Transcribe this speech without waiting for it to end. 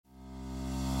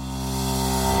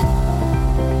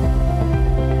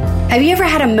Have you ever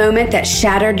had a moment that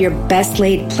shattered your best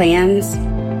laid plans?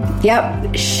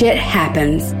 Yep, shit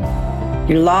happens.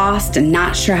 You're lost and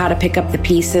not sure how to pick up the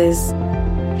pieces.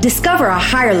 Discover a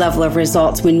higher level of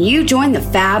results when you join the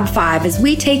Fab Five as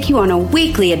we take you on a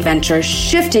weekly adventure,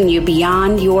 shifting you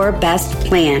beyond your best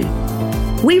plan.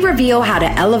 We reveal how to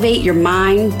elevate your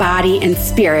mind, body, and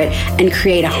spirit and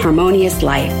create a harmonious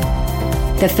life.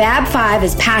 The Fab Five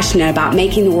is passionate about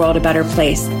making the world a better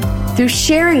place. Through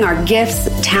sharing our gifts,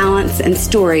 talents, and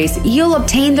stories, you'll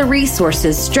obtain the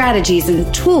resources, strategies,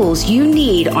 and tools you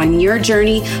need on your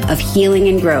journey of healing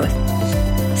and growth.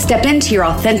 Step into your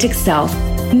authentic self,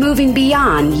 moving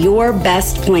beyond your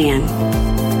best plan.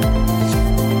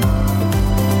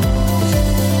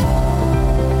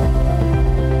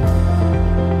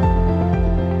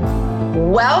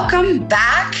 Welcome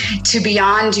back to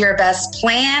Beyond Your Best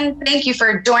Plan. Thank you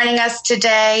for joining us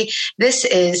today. This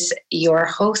is your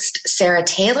host, Sarah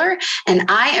Taylor, and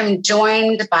I am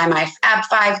joined by my Fab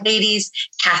Five ladies,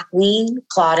 Kathleen,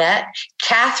 Claudette,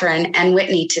 Catherine, and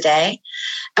Whitney today.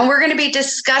 And we're going to be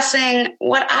discussing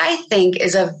what I think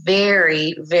is a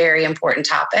very, very important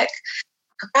topic,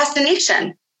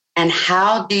 procrastination, and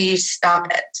how do you stop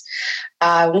it?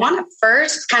 I want to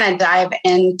first kind of dive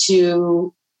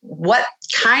into what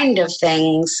kind of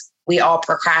things we all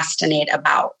procrastinate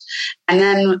about. And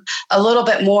then a little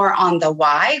bit more on the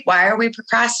why. Why are we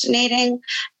procrastinating?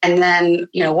 And then,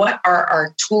 what are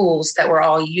our tools that we're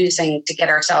all using to get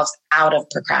ourselves out of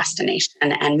procrastination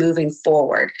and moving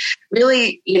forward?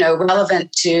 Really,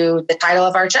 relevant to the title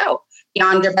of our show,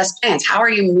 Beyond Your Best Plans. How are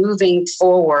you moving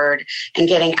forward and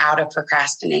getting out of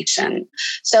procrastination?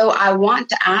 So I want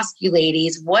to ask you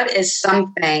ladies, what is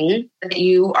something that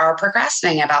you are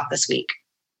procrastinating about this week?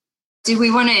 Do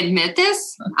we want to admit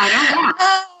this? I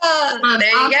don't know. There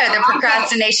you go. The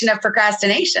procrastination of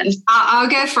procrastination. I'll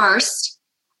go first.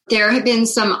 There have been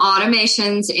some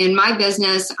automations in my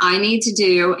business I need to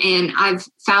do, and I've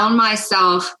found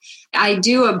myself, I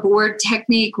do a board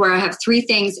technique where I have 3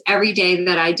 things every day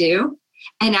that I do.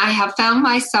 And I have found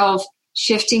myself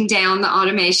shifting down the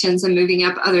automations and moving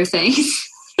up other things.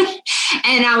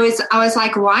 And I was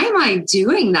like, why am I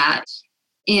doing that?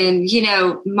 And,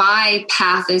 my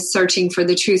path is searching for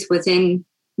the truth within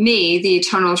me, the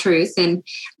eternal truth. And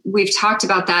we've talked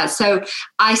about that. So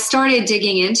I started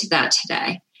digging into that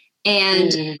today.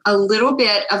 And a little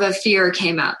bit of a fear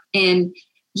came up. And,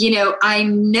 I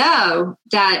know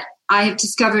that I have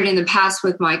discovered in the past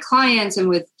with my clients and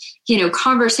with,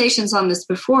 conversations on this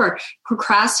before,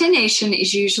 procrastination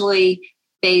is usually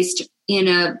based in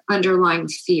an underlying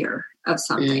fear of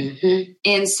something. Mm-hmm.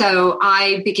 And so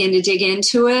I begin to dig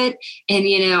into it and,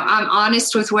 I'm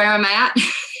honest with where I'm at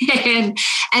and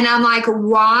I'm like,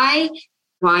 why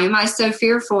am I so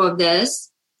fearful of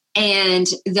this? And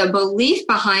the belief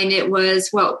behind it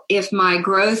was, well, if my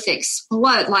growth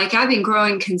explodes, like I've been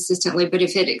growing consistently, but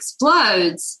if it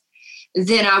explodes,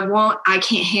 then I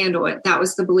can't handle it. That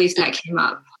was the belief that came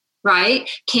up, right?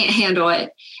 Can't handle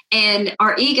it. And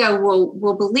our ego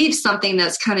will believe something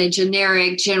that's kind of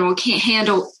generic, general, can't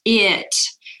handle it.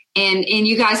 And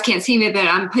you guys can't see me, but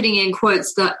I'm putting in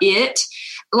quotes, the it.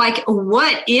 Like,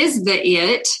 what is the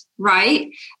it, right?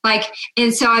 Like,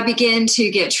 and so I began to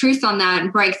get truth on that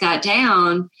and break that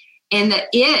down. And the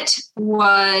it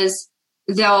was,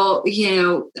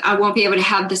 I won't be able to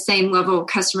have the same level of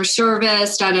customer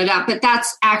service, but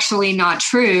that's actually not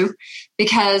true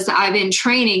because I've been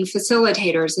training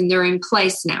facilitators and they're in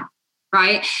place now,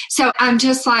 right? So I'm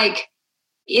just like,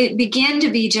 it began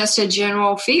to be just a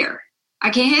general fear. I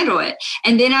can't handle it.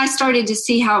 And then I started to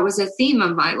see how it was a theme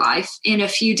of my life in a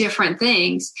few different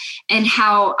things and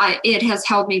how it has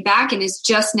held me back and is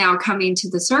just now coming to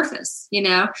the surface,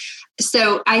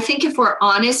 So I think if we're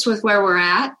honest with where we're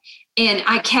at, and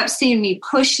I kept seeing me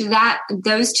push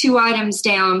those 2 items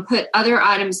down, put other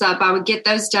items up. I would get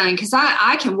those done because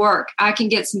I can work. I can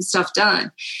get some stuff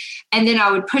done. And then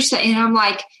I would push that. And I'm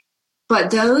like, but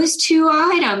those 2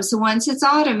 items, once it's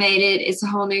automated, it's a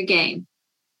whole new game.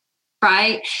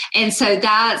 Right? And so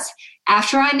that's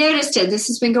after I noticed it, this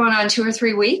has been going on 2 or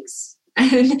 3 weeks.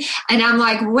 And I'm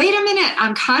like, wait a minute,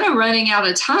 I'm kind of running out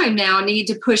of time now. I need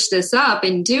to push this up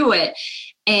and do it.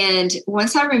 And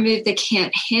once I removed the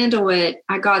can't handle it,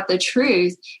 I got the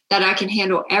truth that I can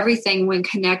handle everything when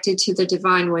connected to the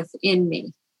divine within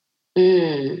me.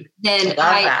 Then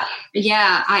I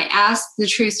asked the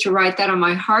truth to write that on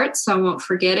my heart so I won't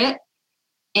forget it.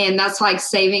 And that's like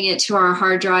saving it to our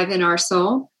hard drive in our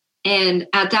soul. And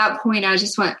at that point, I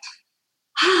just went,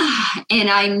 and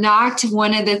I knocked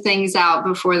one of the things out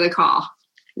before the call.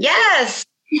 Yes.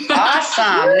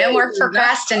 Awesome. No more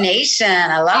procrastination.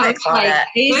 I love it, Claudette.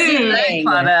 Hey,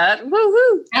 Claudette.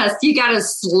 Woo-hoo. Yes, you got to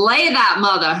slay that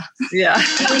mother. Yeah.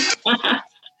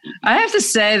 I have to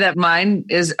say that mine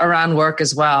is around work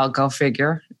as well. Go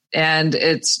figure. And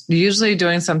it's usually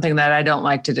doing something that I don't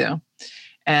like to do.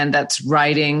 And that's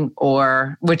writing,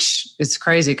 which is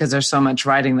crazy because there's so much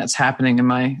writing that's happening in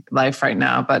my life right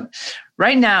now. But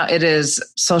right now it is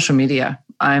social media.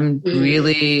 I'm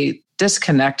really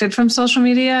disconnected from social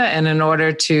media. And in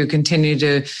order to continue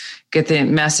to get the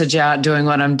message out, doing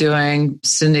what I'm doing,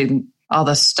 sending all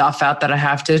the stuff out that I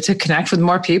have to connect with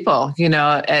more people,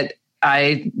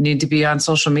 I need to be on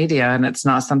social media, and it's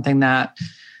not something that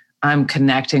I'm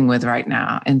connecting with right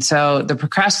now. And so the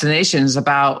procrastination is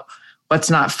about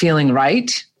what's not feeling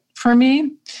right for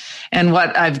me. And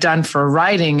what I've done for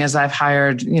writing is I've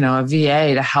hired, a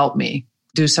VA to help me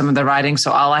do some of the writing.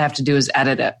 So all I have to do is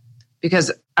edit it,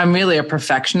 because I'm really a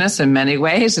perfectionist in many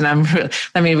ways. And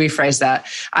let me rephrase that.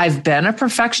 I've been a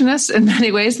perfectionist in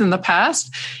many ways in the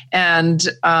past. And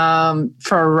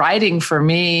for writing for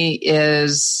me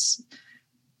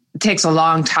it takes a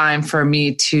long time for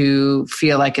me to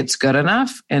feel like it's good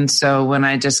enough. And so when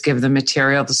I just give the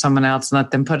material to someone else and let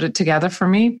them put it together for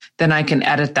me, then I can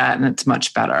edit that and it's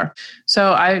much better.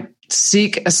 So I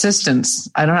seek assistance.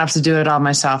 I don't have to do it all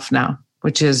myself now,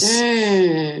 which is,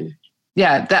 I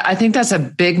think that's a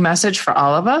big message for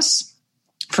all of us.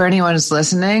 For anyone who's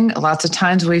listening, lots of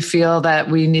times we feel that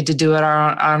we need to do it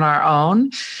on our own.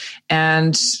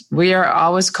 And we are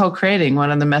always co-creating.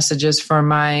 One of the messages for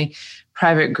my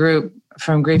private group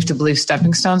From Grief to Belief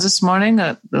Stepping Stones this morning,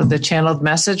 the channeled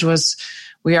message was,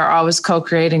 we are always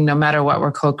co-creating no matter what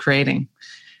we're co-creating.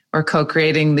 We're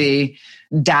co-creating the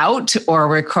doubt, or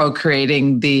we're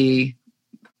co-creating the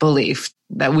belief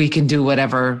that we can do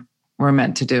whatever we're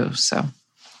meant to do. So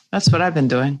that's what I've been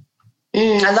doing.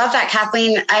 I love that,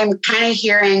 Kathleen. I'm kind of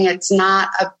hearing it's not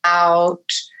about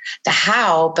the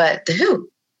how, but the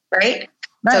who, right?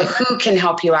 So who can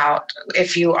help you out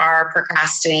if you are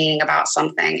procrastinating about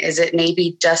something? Is it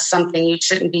maybe just something you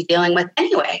shouldn't be dealing with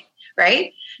anyway,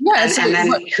 right? Yeah. And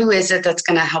then who is it that's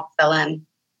going to help fill in?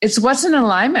 It's what's in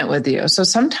alignment with you. So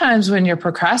sometimes when you're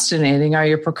procrastinating, are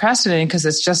you procrastinating because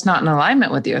it's just not in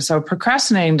alignment with you? So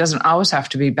procrastinating doesn't always have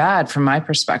to be bad from my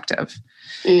perspective.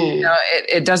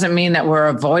 It doesn't mean that we're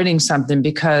avoiding something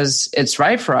because it's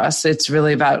right for us. It's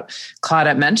really about,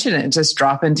 Claudette mentioned it, just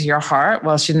drop into your heart.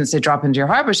 Well, she didn't say drop into your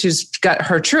heart, but she's got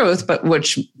her truth, but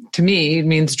which to me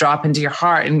means drop into your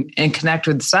heart and connect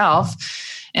with self.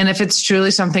 And if it's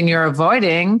truly something you're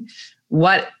avoiding,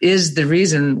 what is the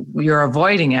reason you're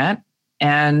avoiding it?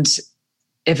 And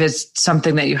if it's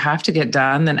something that you have to get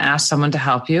done, then ask someone to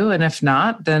help you. And if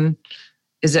not, then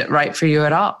is it right for you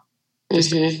at all?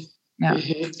 Yeah.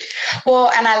 Well,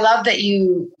 and I love that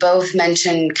you both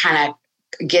mentioned kind of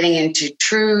getting into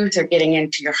truth or getting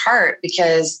into your heart,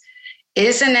 because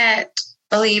isn't it,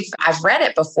 I've read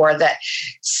it before, that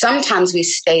sometimes we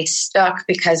stay stuck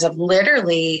because of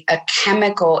literally a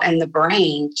chemical in the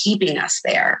brain keeping us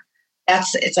there.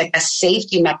 It's like a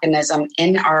safety mechanism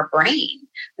in our brain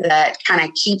that kind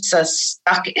of keeps us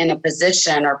stuck in a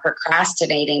position or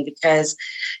procrastinating, because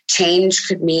change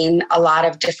could mean a lot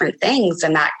of different things.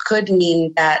 And that could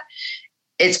mean that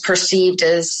it's perceived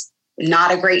as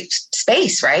not a great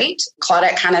space, right?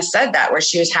 Claudette kind of said that, where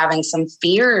she was having some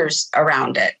fears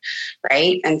around it,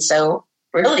 right? And so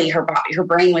really her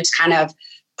brain was kind of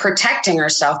protecting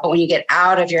herself. But when you get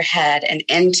out of your head and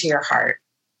into your heart,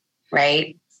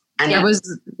 right? And I was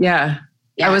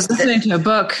listening to a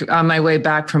book on my way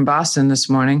back from Boston this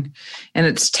morning, and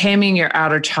it's Taming Your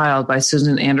Outer Child by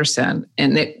Susan Anderson.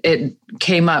 And it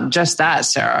came up just that,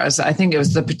 Sarah. I think it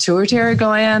was the pituitary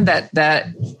gland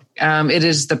that it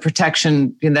is the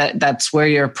protection, that's where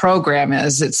your program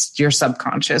is. It's your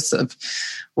subconscious of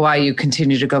why you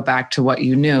continue to go back to what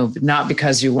you knew, not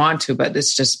because you want to, but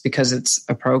it's just because it's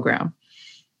a program.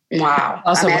 Wow.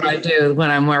 Also, what I do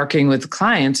when I'm working with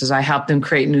clients is I help them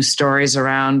create new stories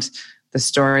around the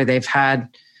story they've had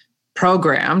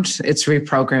programmed. It's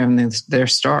reprogramming their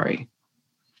story.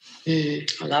 I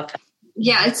love that.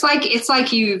 Yeah, it's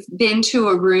like you've been to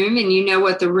a room and you know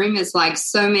what the room is like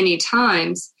so many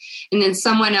times, and then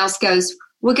someone else goes,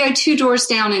 "We'll go 2 doors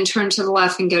down and turn to the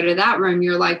left and go to that room."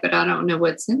 You're like, "But I don't know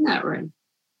what's in that room,"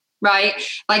 right?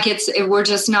 Like we're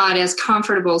just not as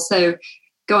comfortable. So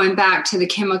going back to the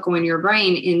chemical in your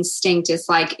brain, instinct is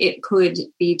like it could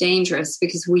be dangerous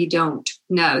because we don't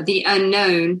know. The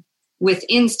unknown with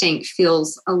instinct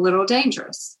feels a little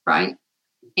dangerous, right?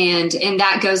 And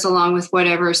that goes along with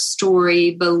whatever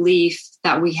story, belief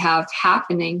that we have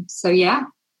happening. So, yeah.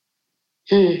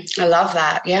 I love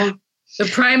that. Yeah. The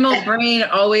primal brain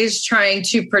always trying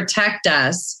to protect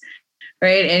us,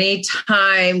 right?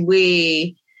 Anytime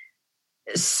we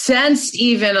sense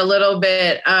even a little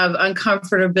bit of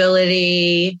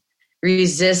uncomfortability,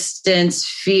 resistance,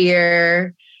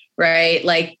 fear, right?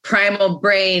 Like primal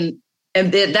brain,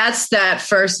 and that's that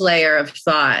first layer of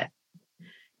thought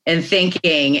and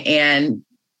thinking and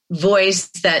voice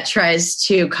that tries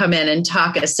to come in and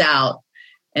talk us out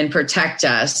and protect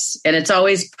us. And it's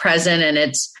always present. And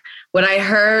it's what I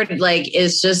heard like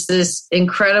is just this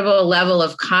incredible level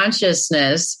of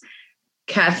consciousness,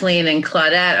 Kathleen and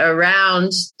Claudette,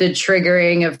 around the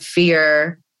triggering of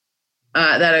fear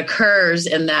that occurs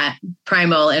in that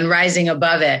primal and rising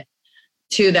above it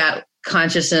to that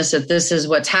consciousness that this is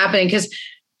what's happening. Because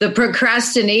the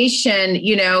procrastination,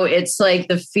 it's like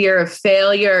the fear of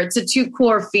failure. It's the two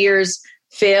core fears,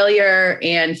 failure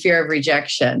and fear of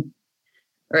rejection,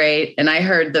 right? And I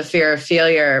heard the fear of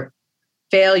failure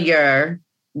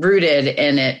rooted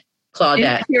in it,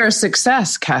 Claudette. And fear of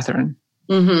success, Catherine.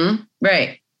 Mm-hmm.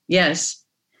 Right. Yes.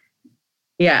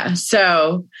 Yeah.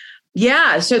 So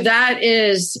that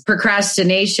is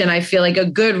procrastination. I feel like a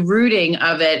good rooting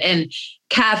of it. And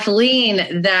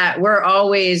Kathleen, that we're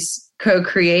always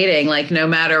co-creating, like no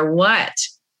matter what,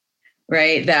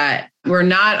 right? That we're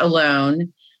not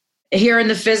alone here in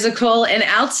the physical and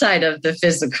outside of the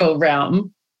physical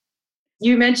realm.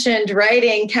 You mentioned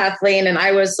writing, Kathleen, and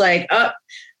I was like, oh,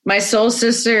 my soul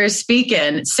sister is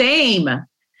speaking. Same.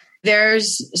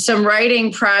 There's some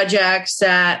writing projects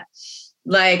that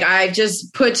like I've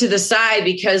just put to the side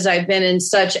because I've been in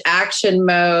such action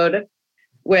mode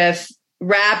with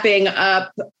wrapping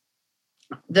up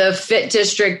the Fit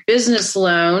District business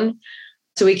loan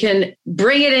so we can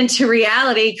bring it into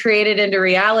reality, create it into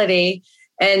reality,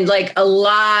 and like a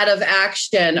lot of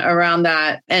action around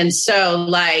that. And so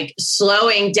like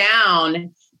slowing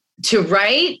down to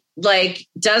write like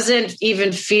doesn't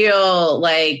even feel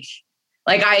like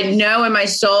I know in my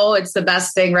soul it's the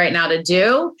best thing right now to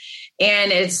do.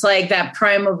 And it's like that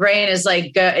primal brain is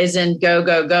like is in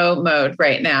go mode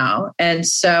right now. And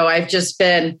so I've just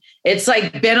been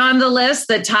on the list,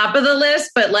 the top of the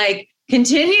list, but like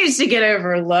continues to get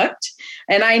overlooked.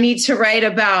 And I need to write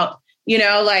about,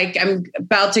 like I'm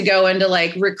about to go into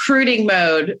like recruiting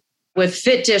mode with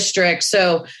Fit District.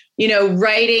 So,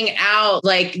 writing out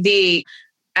like the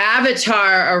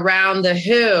avatar around the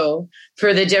who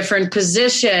for the different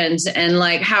positions and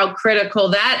like how critical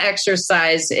that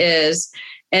exercise is.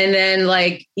 And then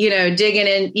like, digging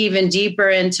in even deeper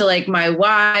into like my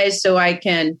why so I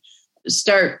can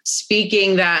start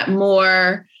speaking that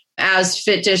more as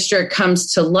Fit District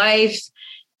comes to life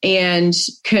and,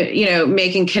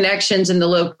 making connections in the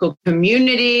local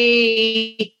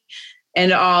community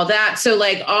and all that. So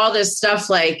like all this stuff,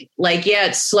 like, yeah,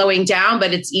 it's slowing down,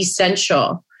 but it's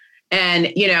essential.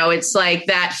 And, it's like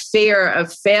that fear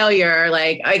of failure.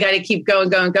 Like I got to keep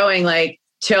going, like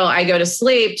till I go to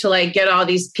sleep to like get all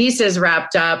these pieces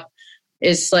wrapped up.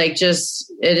 It's like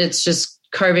it's just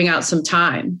carving out some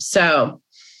time. So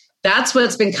that's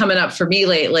what's been coming up for me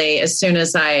lately. As soon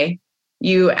as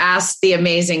you asked the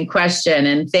amazing question,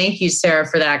 and thank you, Sarah,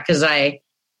 for that. Cause I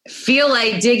feel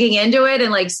like digging into it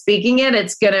and like speaking it,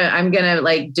 I'm going to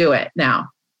like do it now.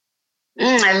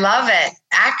 I love it.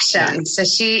 Action. So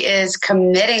she is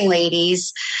committing,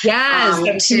 ladies.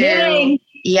 Yes. Committing.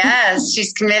 Yes.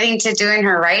 She's committing to doing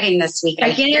her writing this week. I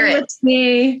hear it. With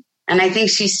me. And I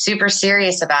think she's super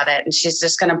serious about it. And she's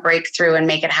just going to break through and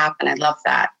make it happen. I love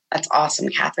that. That's awesome,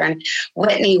 Catherine.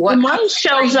 Whitney, what mine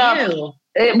shows up?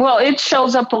 It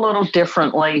shows up a little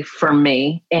differently for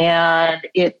me. And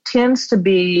it tends to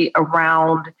be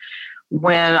around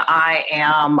when I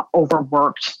am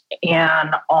overworked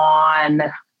and on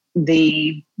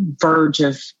the verge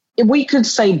of, we could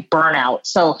say, burnout.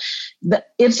 So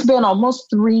it's been almost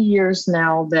 3 years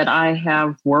now that I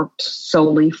have worked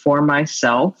solely for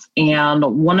myself. And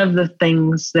one of the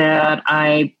things that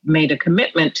I made a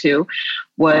commitment to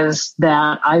was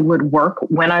that I would work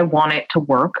when I wanted to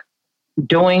work,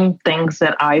 doing things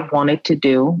that I wanted to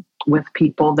do with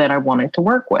people that I wanted to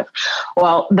work with.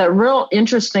 Well, the real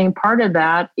interesting part of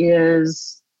that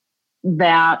is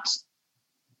that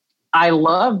I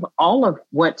love all of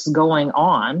what's going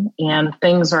on and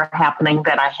things are happening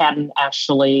that I hadn't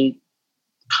actually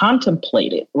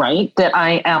contemplated, right? That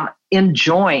I am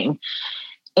enjoying.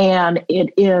 And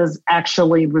it is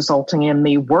actually resulting in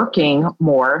me working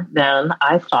more than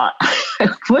I thought I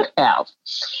would have.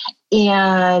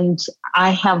 And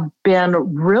I have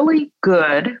been really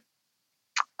good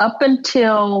up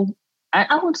until,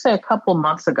 I would say, a couple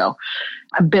months ago.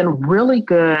 I've been really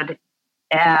good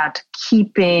at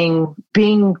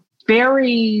being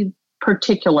very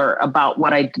particular about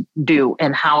what I do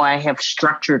and how I have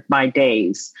structured my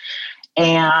days.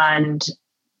 And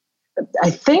I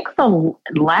think the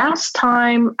last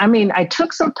time, I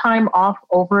took some time off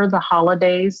over the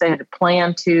holidays. I had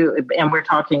planned to, and we're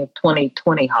talking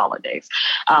 2020 holidays,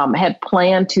 had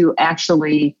planned to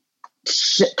actually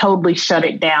totally shut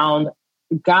it down,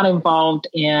 got involved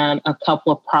in a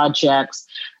couple of projects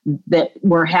that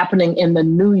were happening in the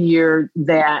new year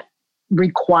that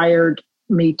required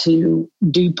me to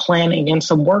do planning and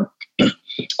some work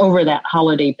over that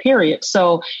holiday period.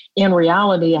 So in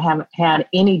reality, I haven't had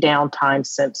any downtime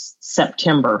since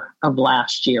September of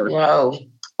last year. Whoa.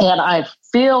 And I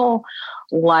feel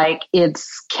like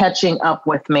it's catching up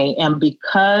with me. And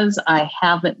because I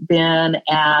haven't been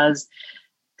as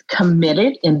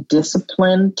committed and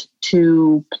disciplined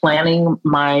to planning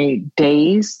my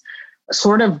days,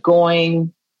 sort of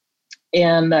going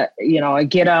in, I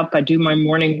get up, I do my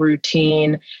morning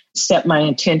routine, set my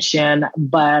intention,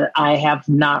 but I have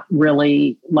not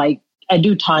really, I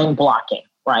do time blocking,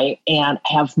 right? And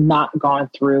have not gone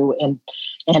through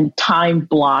and time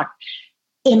block,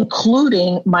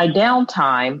 including my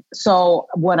downtime. So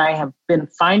what I have been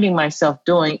finding myself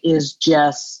doing is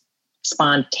just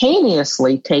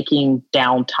spontaneously taking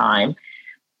downtime,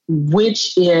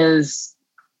 which is,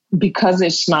 because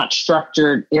it's not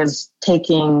structured,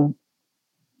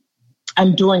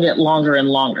 I'm doing it longer and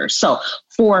longer. So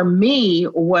for me,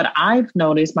 what I've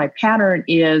noticed, my pattern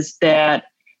is that,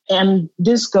 and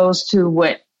this goes to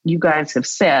what you guys have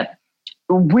said,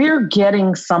 we're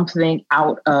getting something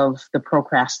out of the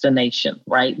procrastination,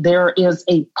 right? There is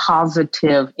a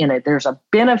positive in it. There's a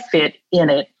benefit in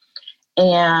it.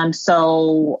 And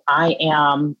so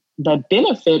the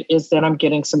benefit is that I'm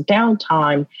getting some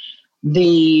downtime.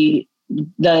 The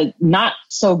not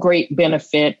so great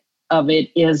benefit of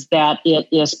it is that it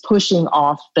is pushing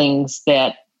off things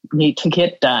that need to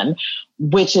get done,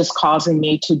 which is causing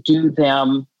me to do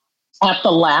them at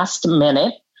the last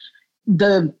minute.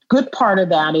 The good part of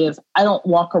that is I don't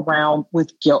walk around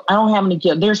with guilt. I don't have any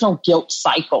guilt. There's no guilt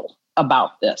cycle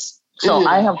about this. So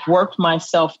I have worked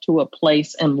myself to a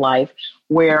place in life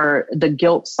where the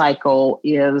guilt cycle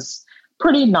is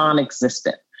pretty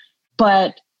non-existent,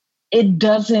 but it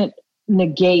doesn't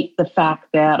negate the fact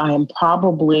that I am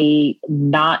probably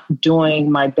not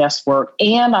doing my best work,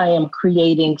 and I am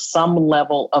creating some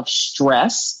level of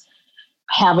stress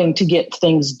having to get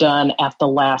things done at the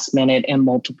last minute and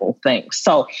multiple things.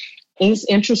 So it's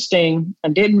interesting. I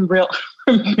didn't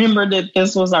remember that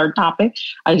this was our topic.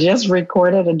 I just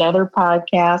recorded another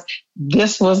podcast.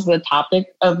 This was the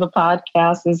topic of the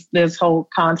podcast, is this whole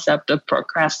concept of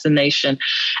procrastination.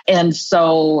 And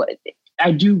so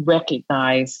I do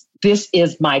recognize this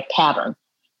is my pattern,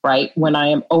 right? When I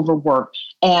am overworked.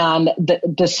 And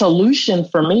the solution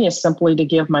for me is simply to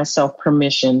give myself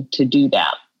permission to do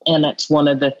that. And that's one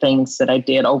of the things that I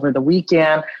did over the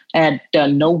weekend. I had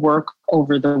done no work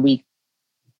over the week,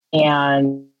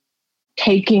 and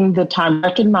taking the time,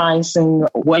 recognizing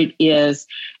what it is,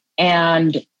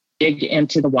 and dig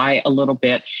into the why a little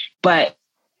bit. But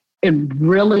it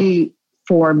really,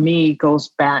 for me, goes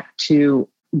back to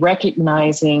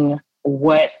recognizing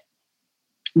what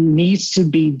needs to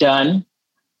be done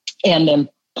and then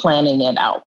planning it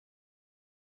out.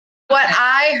 What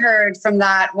I heard from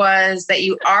that was that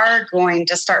you are going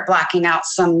to start blocking out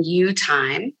some you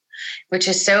time, which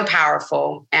is so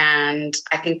powerful. And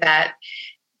I think that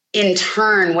in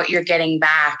turn, what you're getting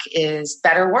back is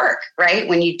better work, right?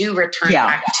 When you do return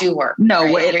back to work. No,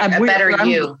 right?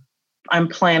 I'm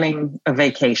planning a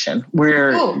vacation.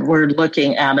 We're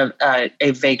looking at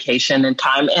a vacation in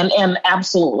time. And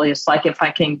absolutely, it's like if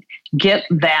I can get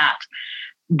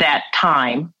that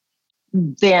time,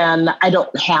 then I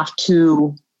don't have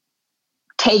to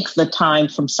take the time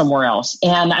from somewhere else.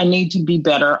 And I need to be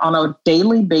better on a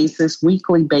daily basis,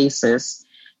 weekly basis,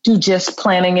 to just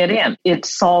planning it in. It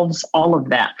solves all of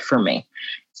that for me.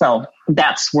 So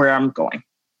that's where I'm going.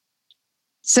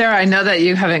 Sarah, I know that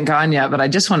you haven't gone yet, but I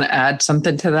just want to add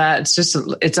something to that.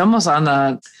 It's almost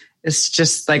it's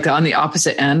just like on the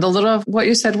opposite end a little of what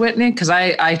you said, Whitney, because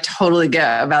I totally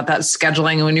get about that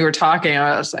scheduling. And when you were talking,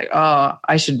 I was like, oh,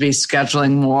 I should be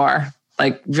scheduling more,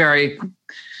 like very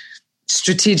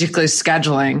strategically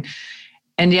scheduling.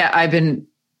 And yet I've been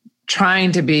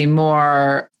trying to be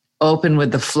more open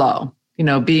with the flow,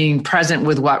 being present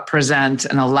with what presents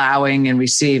and allowing and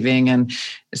receiving. And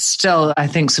still, I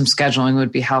think some scheduling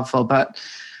would be helpful, but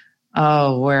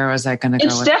where was I going to go?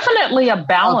 It's definitely a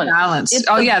balance. That's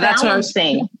what I was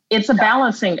saying. It's a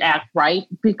balancing act, right?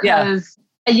 Because,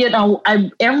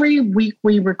 every week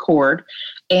we record,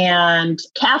 And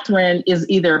Catherine is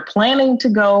either planning to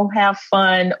go have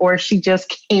fun or she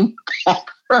just came back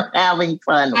from having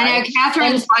fun. Right? I know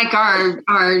Catherine's like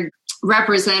our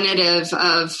representative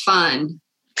of fun.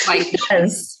 Like,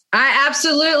 yes, I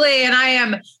absolutely. And I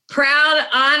am proud,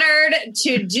 honored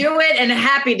to do it and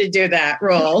happy to do that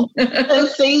role. And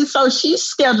see, so she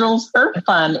schedules her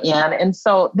fun in. And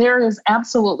so there is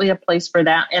absolutely a place for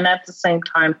that. And at the same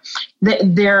time,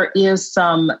 there is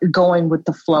some going with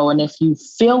the flow. And if you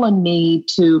feel a need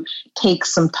to take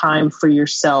some time for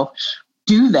yourself,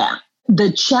 do that.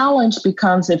 The challenge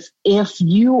becomes if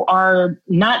you are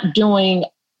not doing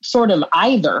sort of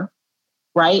either,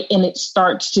 right? And it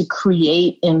starts to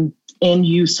create in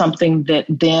you something that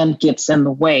then gets in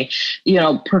the way.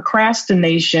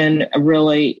 Procrastination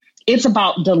really, it's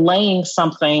about delaying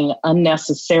something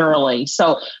unnecessarily.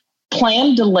 So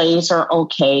planned delays are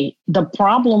okay. The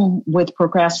problem with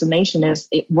procrastination is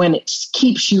when it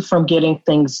keeps you from getting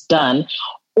things done,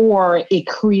 or it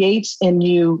creates in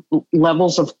you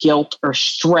levels of guilt or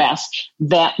stress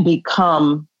that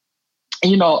become,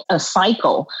 a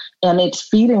cycle, and it's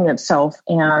feeding itself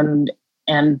and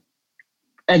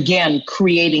again,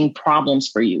 creating problems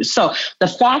for you. So the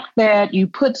fact that you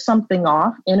put something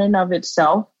off in and of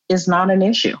itself is not an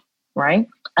issue, right?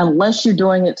 Unless you're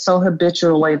doing it so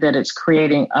habitually that it's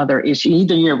creating other issues.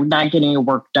 Either you're not getting your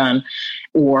work done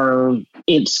or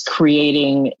it's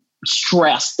creating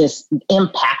stress that's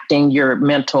impacting your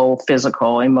mental,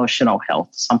 physical, emotional health,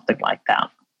 something like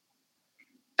that.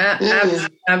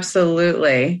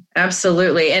 Absolutely.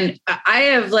 Absolutely. And I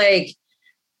have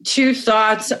two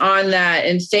thoughts on that.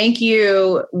 And thank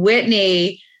you,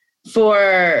 Whitney,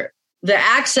 for the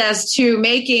access to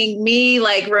making me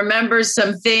remember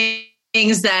some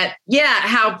things that,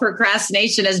 how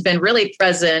procrastination has been really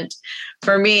present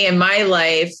for me in my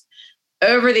life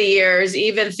over the years,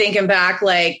 even thinking back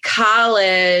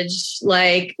college,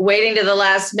 waiting to the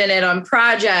last minute on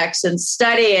projects and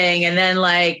studying, and then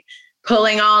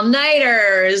pulling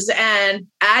all-nighters and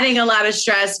adding a lot of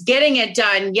stress, getting it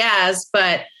done, yes,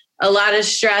 but a lot of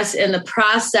stress in the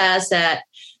process that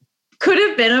could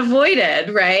have been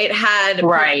avoided, right? Had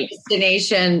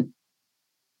procrastination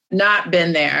not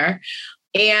been there.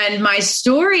 And my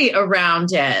story around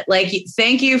it,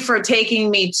 thank you for taking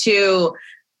me to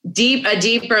a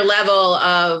deeper level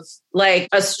of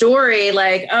a story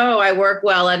oh, I work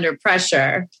well under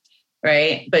pressure,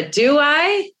 right? But do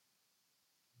I?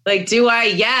 Do I?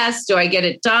 Yes. Do I get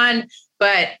it done?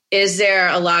 But is there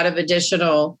a lot of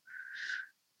additional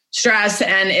stress?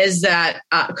 And is that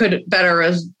could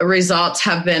better results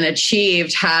have been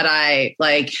achieved had I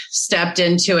stepped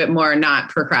into it more, not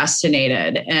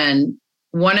procrastinated? And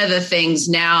one of the things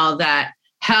now that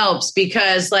helps,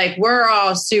 because we're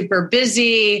all super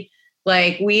busy,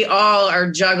 we all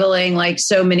are juggling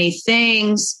so many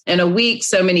things in a week,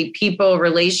 so many people,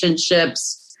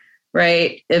 relationships,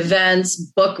 right? Events,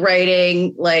 book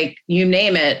writing, you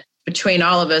name it, between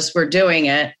all of us, we're doing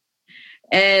it.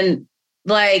 And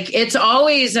it's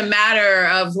always a matter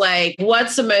of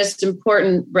what's the most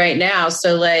important right now?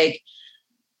 So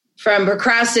from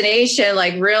procrastination,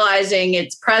 realizing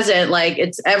it's present,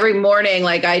 it's every morning,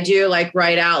 I do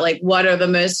write out, what are the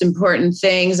most important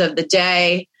things of the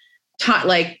day,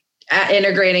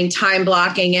 integrating time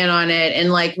blocking in on it,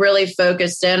 and really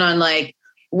focused in on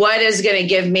what is going to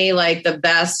give me the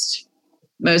best,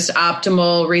 most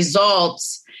optimal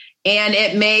results. And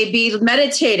it may be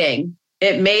meditating.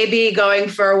 It may be going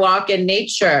for a walk in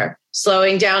nature,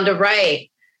 slowing down to write,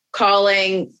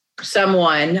 calling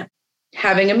someone,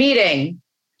 having a meeting,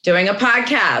 doing a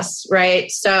podcast, right?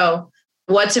 So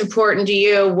what's important to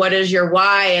you? What is your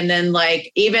why? And then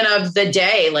even of the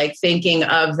day, thinking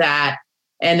of that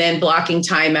and then blocking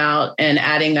time out and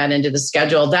adding that into the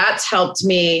schedule. That's helped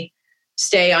me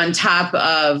stay on top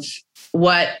of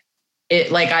what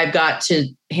I've got to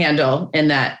handle in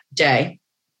that day.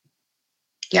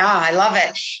 Yeah, I love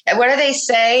it. What do they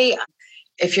say?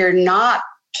 If you're not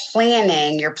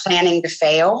planning, you're planning to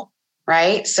fail,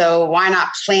 right? So why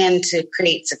not plan to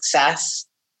create success?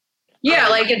 Yeah,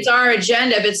 it's our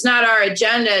agenda. If it's not our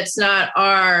agenda, it's not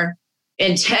our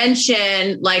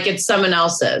intention, it's someone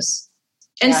else's.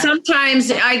 And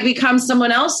sometimes I become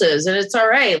someone else's, and it's all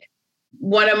right.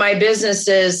 One of my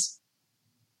businesses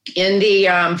in the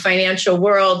financial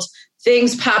world,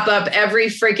 things pop up every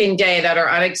freaking day that are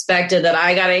unexpected that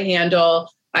I got to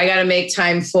handle. I got to make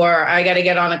time for, I got to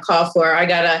get on a call for,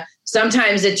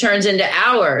 sometimes it turns into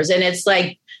hours, and it's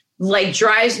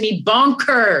drives me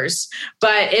bonkers,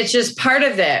 but it's just part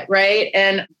of it. Right.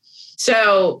 And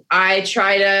so I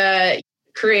try to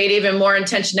create even more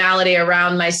intentionality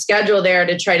around my schedule there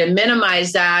to try to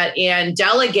minimize that and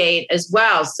delegate as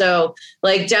well. So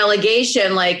like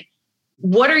delegation, like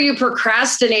what are you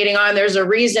procrastinating on? There's a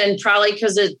reason, probably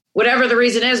because it, whatever the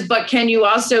reason is, but can you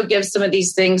also give some of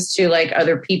these things to like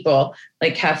other people,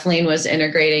 like Kathleen was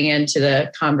integrating into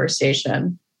the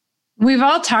conversation? We've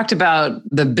all talked about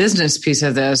the business piece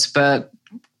of this, but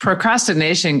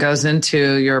procrastination goes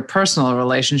into your personal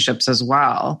relationships as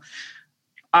well.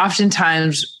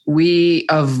 Oftentimes we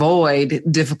avoid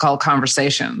difficult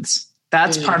conversations.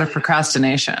 That's part of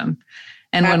procrastination.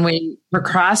 And when we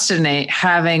procrastinate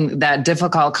having that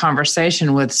difficult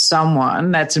conversation with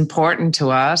someone that's important to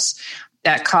us,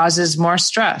 that causes more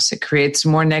stress. It creates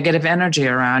more negative energy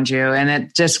around you, and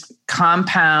it just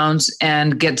compounds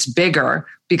and gets bigger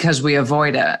because we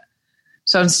avoid it.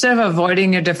 So instead of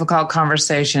avoiding your difficult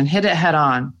conversation, hit it head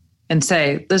on and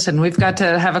say, listen, we've got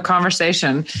to have a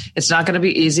conversation. It's not going to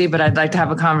be easy, but I'd like to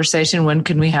have a conversation. When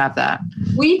can we have that?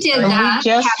 We did that. We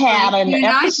just had an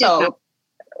episode.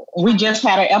 We just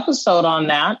had an episode on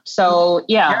that. So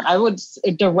yeah, I would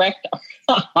direct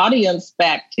the audience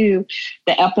back to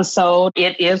the episode.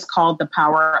 It is called The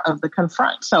Power of the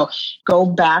Confront. So go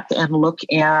back and look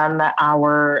in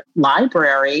our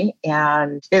library,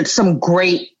 and it's some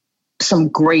great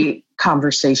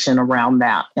conversation around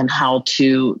that and how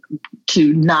to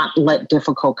not let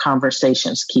difficult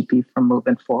conversations keep you from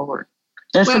moving forward.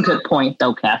 That's a good point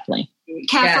though, Kathleen.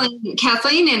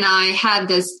 Kathleen and I had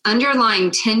this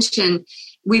underlying tension.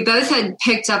 We both had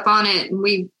picked up on it, and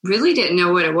we really didn't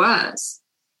know what it was.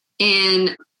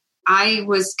 And I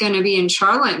was going to be in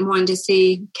Charlotte and wanted to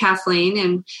see Kathleen,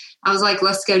 and I was like,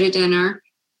 let's go to dinner.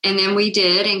 And then we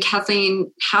did. And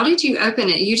Kathleen, how did you open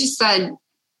it? You just said,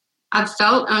 I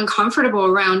felt uncomfortable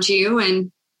around you,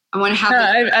 and I want to have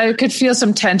I could feel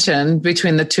some tension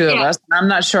between the two of us. I'm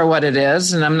not sure what it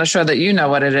is, and I'm not sure that you know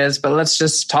what it is, but let's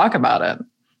just talk about it.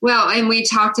 Well, and we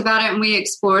talked about it and we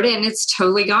explored it, and it's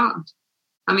totally gone.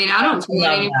 I mean, I don't feel it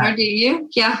anymore. Do you?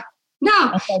 Yeah.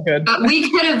 No. That's all good. But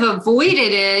we could have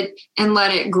avoided it and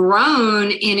let it grow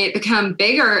and it become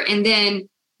bigger. And then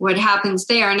what happens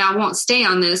there, and I won't stay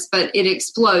on this, but it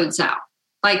explodes out.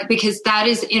 Like, because that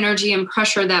is energy and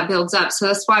pressure that builds up. So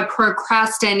that's why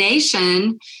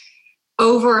procrastination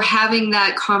over having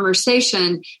that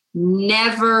conversation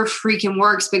never freaking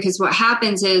works, because what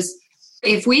happens is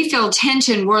if we feel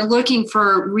tension, we're looking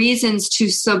for reasons to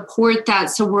support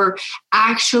that. So we're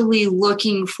actually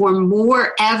looking for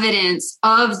more evidence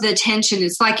of the tension.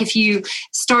 It's like if you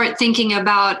start thinking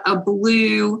about a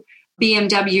blue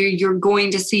BMW, you're going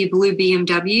to see blue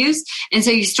BMWs. And so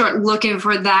you start looking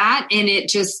for that, and it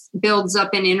just builds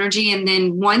up in energy. And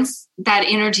then once that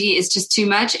energy is just too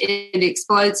much, it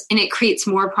explodes and it creates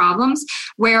more problems.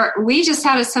 Where we just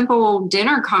had a simple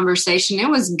dinner conversation. It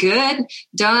was good,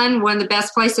 done. One of the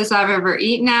best places I've ever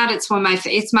eaten at. It's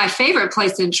my favorite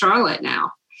place in Charlotte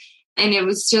now. And it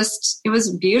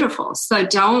was beautiful. So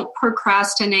don't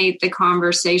procrastinate the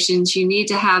conversations you need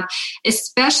to have,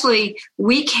 especially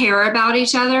we care about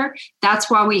each other. That's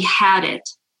why we had it.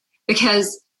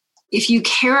 Because if you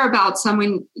care about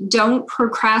someone, don't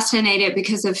procrastinate it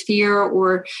because of fear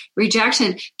or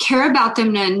rejection. Care about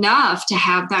them enough to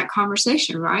have that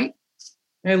conversation, right?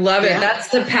 I love it. That's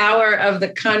the power of the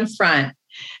confront.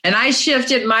 And I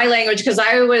shifted my language because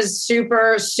I was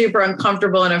super, super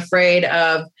uncomfortable and afraid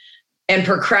of and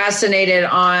procrastinated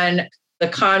on the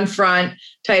confront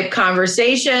type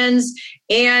conversations.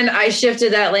 And I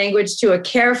shifted that language to a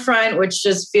care front, which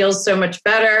just feels so much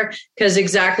better because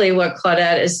exactly what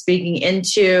Claudette is speaking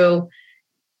into.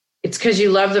 It's because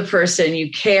you love the person,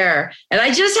 you care. And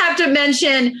I just have to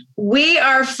mention, we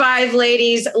are 5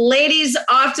 ladies. Ladies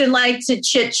often like to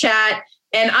chit chat.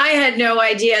 And I had no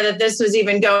idea that this was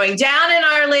even going down in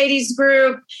our ladies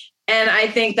group. And I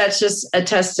think that's just a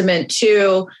testament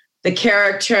to the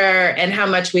character and how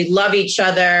much we love each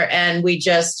other, and we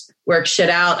just work shit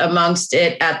out amongst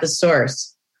it at the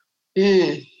source.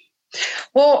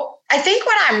 Well, I think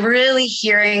what I'm really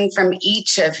hearing from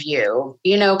each of you,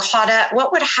 Claudette,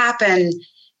 what would happen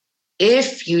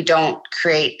if you don't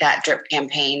create that drip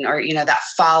campaign or, that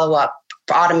follow-up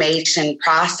automation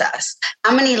process?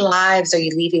 How many lives are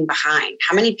you leaving behind?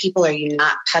 How many people are you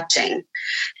not touching?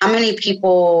 How many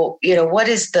people, what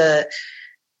is the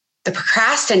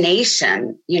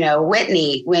procrastination,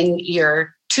 Whitney, when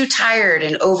you're too tired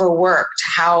and overworked,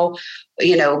 how,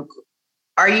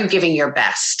 are you giving your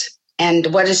best?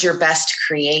 And what is your best to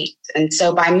create? And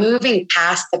so by moving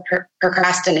past the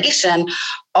procrastination,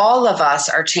 all of us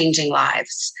are changing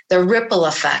lives. The ripple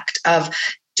effect of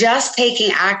just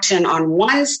taking action on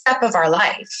one step of our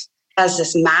life has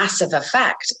this massive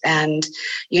effect. And,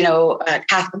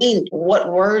 Kathleen,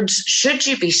 what words should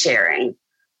you be sharing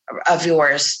of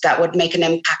yours that would make an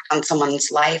impact on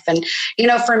someone's life? And,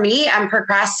 for me, I'm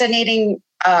procrastinating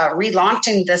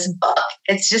relaunching this book.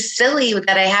 It's just silly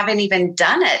that I haven't even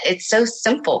done it. It's so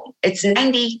simple. It's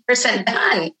 90%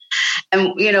 done.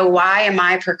 And, why am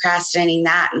I procrastinating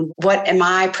that? And what am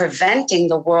I preventing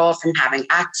the world from having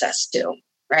access to?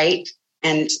 Right.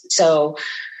 And so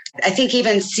I think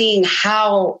even seeing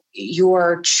how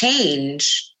your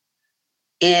change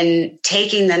in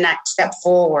taking the next step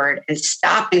forward and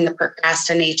stopping the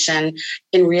procrastination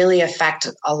can really affect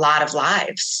a lot of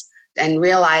lives. And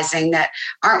realizing that,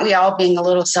 aren't we all being a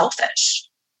little selfish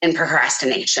in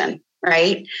procrastination,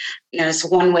 right? It's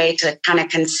one way to kind of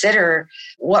consider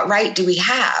what right do we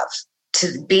have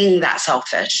to being that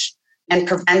selfish and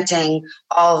preventing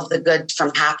all of the good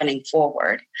from happening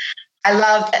forward. I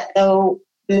love that the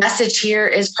message here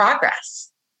is progress.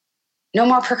 No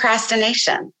more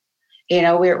procrastination.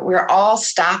 We're all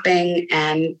stopping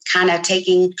and kind of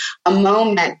taking a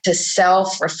moment to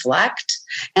self-reflect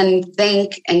and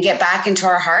think and get back into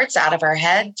our hearts, out of our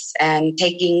heads, and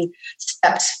taking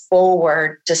steps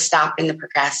forward to stopping the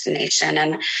procrastination.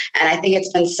 And I think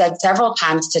it's been said several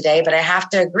times today, but I have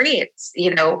to agree. It's,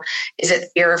 is it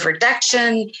fear of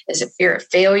rejection? Is it fear of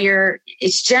failure?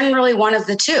 It's generally one of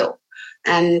the two.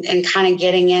 And kind of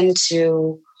getting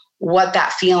into what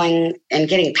that feeling and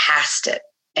getting past it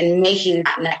and making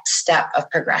that next step of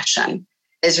progression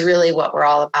is really what we're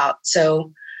all about.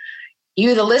 So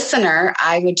you, the listener,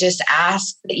 I would just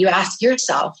ask that you ask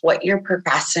yourself what you're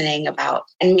procrastinating about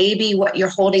and maybe what you're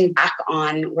holding back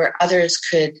on where others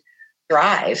could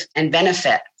thrive and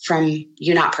benefit from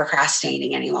you not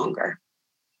procrastinating any longer.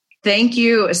 Thank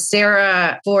you,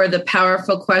 Sarah, for the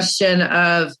powerful question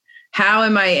of how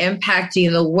am I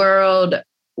impacting the world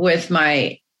with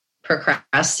my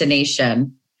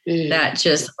procrastination? That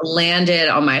just landed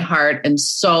on my heart and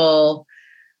soul.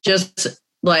 Just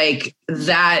like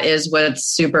that is what's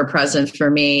super present for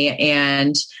me.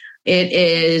 And it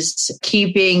is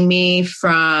keeping me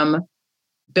from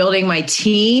building my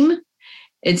team.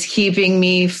 It's keeping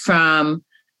me from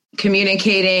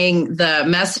communicating the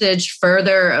message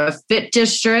further of Fit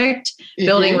District,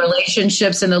 building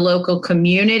relationships in the local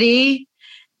community,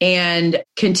 and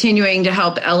continuing to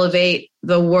help elevate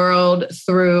the world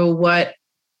through what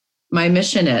my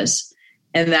mission is.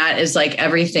 And that is like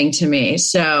everything to me.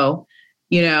 So,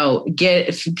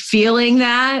 feeling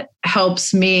that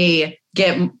helps me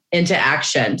get into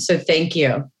action. So thank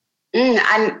you. And,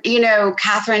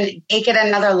 Catherine, take it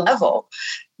another level.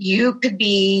 You could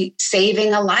be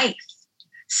saving a life.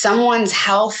 Someone's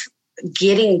health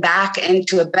getting back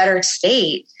into a better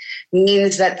state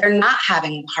means that they're not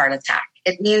having a heart attack.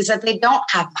 It means that they don't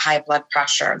have high blood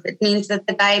pressure. It means that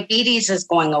the diabetes is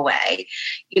going away.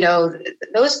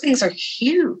 Those things are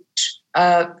huge.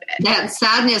 That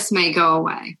sadness may go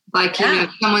away.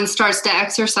 Someone starts to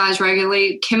exercise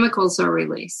regularly, chemicals are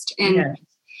released. And,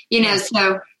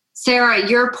 so Sarah,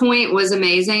 your point was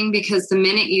amazing because the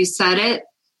minute you said it,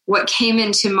 what came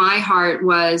into my heart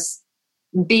was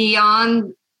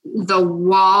beyond the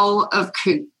wall of,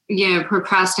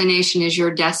 procrastination is your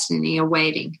destiny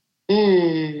awaiting.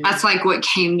 That's like what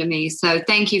came to me. So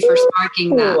thank you for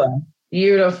sparking that.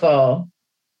 Beautiful.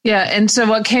 Yeah. And so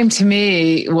what came to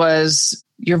me was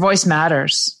your voice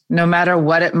matters, no matter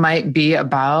what it might be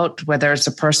about, whether it's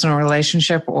a personal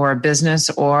relationship or a business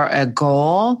or a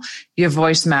goal, your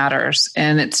voice matters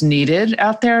and it's needed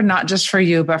out there, not just for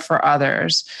you, but for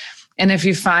others. And if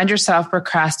you find yourself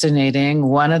procrastinating,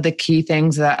 one of the key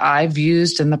things that I've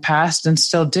used in the past and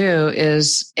still do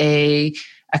is a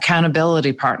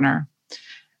accountability partner.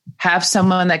 Have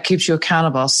someone that keeps you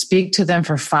accountable. Speak to them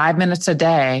for 5 minutes a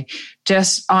day,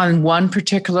 just on one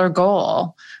particular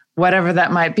goal, whatever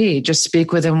that might be. Just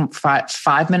speak with them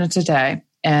 5 minutes a day,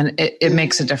 and it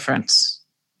makes a difference.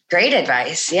 Great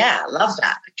advice. Yeah, I love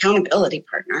that. Accountability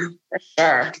partner, for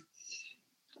sure.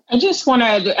 I just want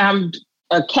to,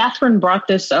 Catherine brought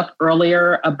this up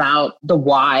earlier about the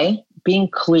why, being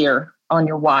clear on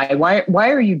your why.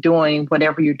 Why are you doing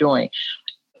whatever you're doing?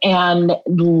 And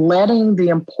letting the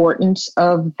importance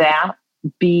of that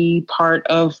be part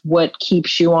of what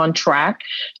keeps you on track,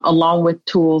 along with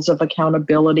tools of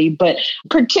accountability, but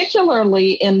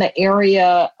particularly in the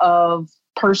area of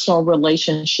personal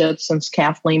relationships, since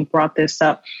Kathleen brought this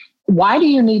up. Why do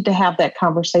you need to have that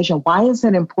conversation? Why is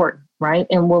it important, right?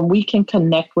 And when we can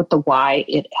connect with the why,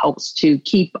 it helps to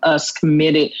keep us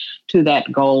committed to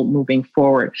that goal moving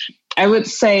forward. I would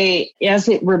say, as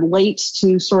it relates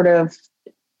to sort of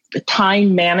the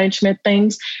time management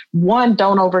things, one,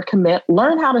 don't overcommit.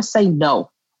 Learn how to say no.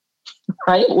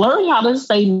 right? Learn how to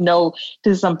say no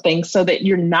to some things so that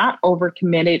you're not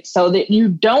overcommitted, so that you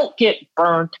don't get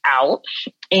burnt out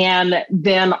and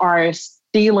then are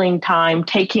stealing time,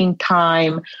 taking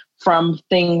time from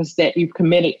things that you've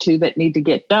committed to that need to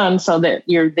get done, so that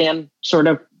you're then sort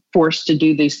of forced to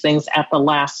do these things at the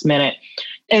last minute.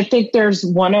 I think there's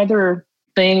one other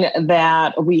thing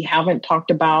that we haven't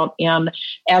talked about, and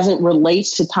as it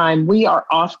relates to time, we are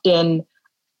often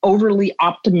overly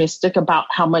optimistic about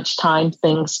how much time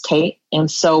things take.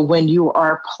 And so when you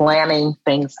are planning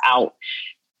things out,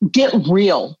 get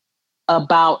real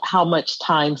about how much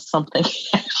time something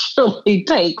actually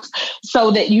takes,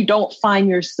 so that you don't find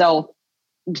yourself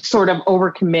sort of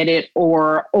overcommitted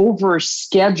or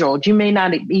overscheduled. You may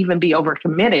not even be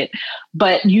overcommitted,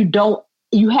 but you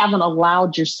haven't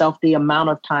allowed yourself the amount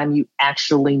of time you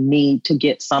actually need to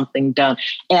get something done.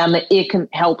 And it can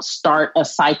help start a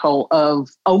cycle of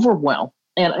overwhelm.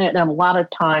 And a lot of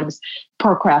times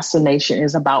procrastination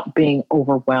is about being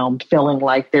overwhelmed, feeling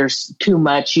like there's too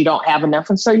much, you don't have enough,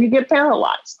 and so you get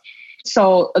paralyzed.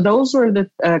 So those were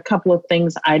the couple of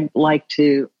things I'd like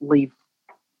to leave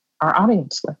our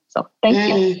audience with. So thank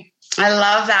you. I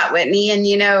love that, Whitney. And,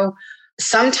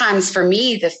 sometimes for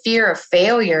me, the fear of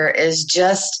failure is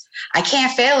just, I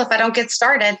can't fail if I don't get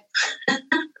started.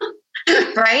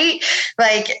 Right?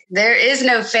 Like, there is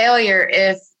no failure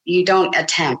if you don't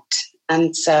attempt.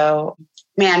 And so,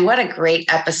 man, what a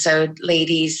great episode,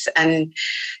 ladies. And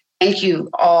thank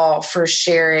you all for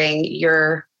sharing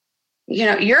your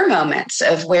moments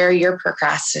of where you're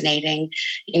procrastinating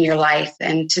in your life.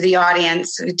 And to the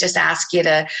audience, we just ask you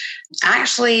to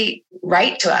actually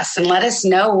write to us and let us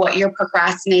know what you're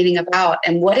procrastinating about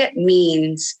and what it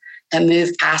means to move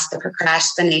past the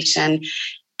procrastination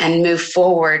and move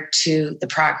forward to the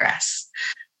progress.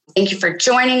 Thank you for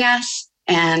joining us,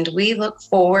 and we look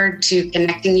forward to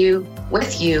connecting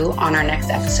with you on our next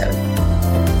episode.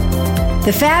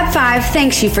 The Fab Five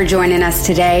thanks you for joining us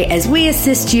today as we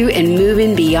assist you in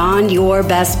moving beyond your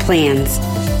best plans.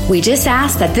 We just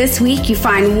ask that this week you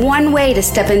find one way to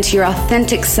step into your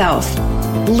authentic self.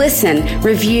 Listen,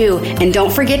 review, and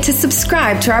don't forget to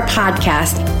subscribe to our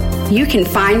podcast. You can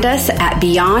find us at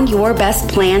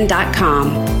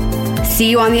beyondyourbestplan.com. See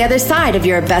you on the other side of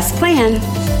your best plan.